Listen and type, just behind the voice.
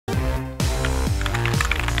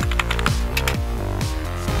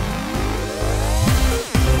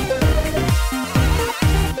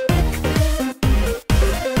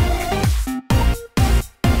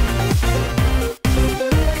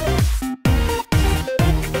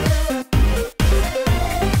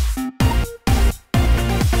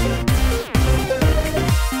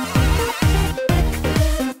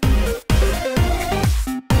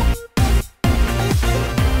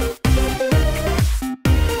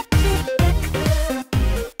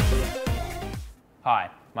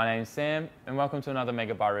Hi, my name is Sam and welcome to another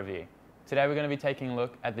Megabyte review. Today we're going to be taking a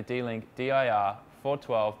look at the D-Link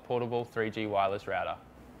DIR-412 portable 3G wireless router.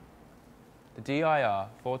 The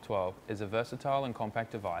DIR-412 is a versatile and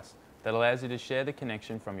compact device that allows you to share the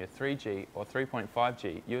connection from your 3G or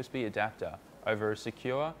 3.5G USB adapter over a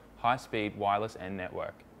secure, high-speed wireless LAN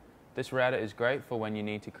network. This router is great for when you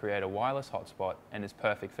need to create a wireless hotspot and is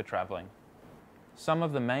perfect for traveling. Some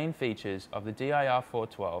of the main features of the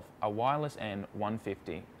DIR-412 are wireless LAN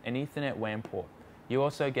 150, an Ethernet WAN port. You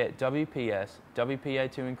also get WPS,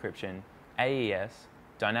 WPA2 encryption, AES,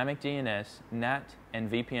 dynamic DNS, NAT,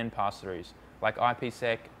 and VPN pass-throughs like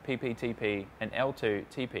IPsec, PPTP, and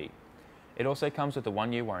L2TP. It also comes with a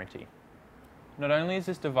 1-year warranty. Not only is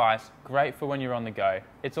this device great for when you're on the go,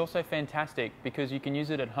 it's also fantastic because you can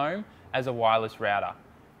use it at home as a wireless router.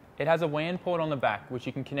 It has a WAN port on the back which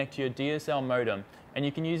you can connect to your DSL modem, and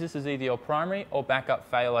you can use this as either your primary or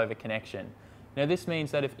backup failover connection. Now this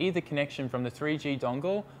means that if either connection from the 3G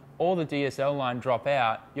dongle or the DSL line drop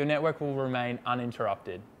out, your network will remain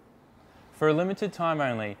uninterrupted. For a limited time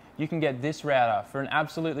only, you can get this router for an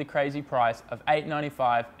absolutely crazy price of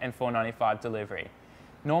 $8.95 and $4.95 delivery.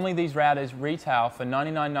 Normally these routers retail for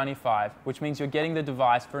 $99.95, which means you're getting the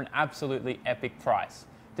device for an absolutely epic price.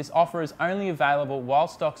 This offer is only available while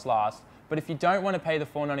stocks last, but if you don't want to pay the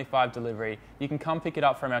 $4.95 delivery, you can come pick it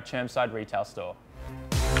up from our Chermside retail store.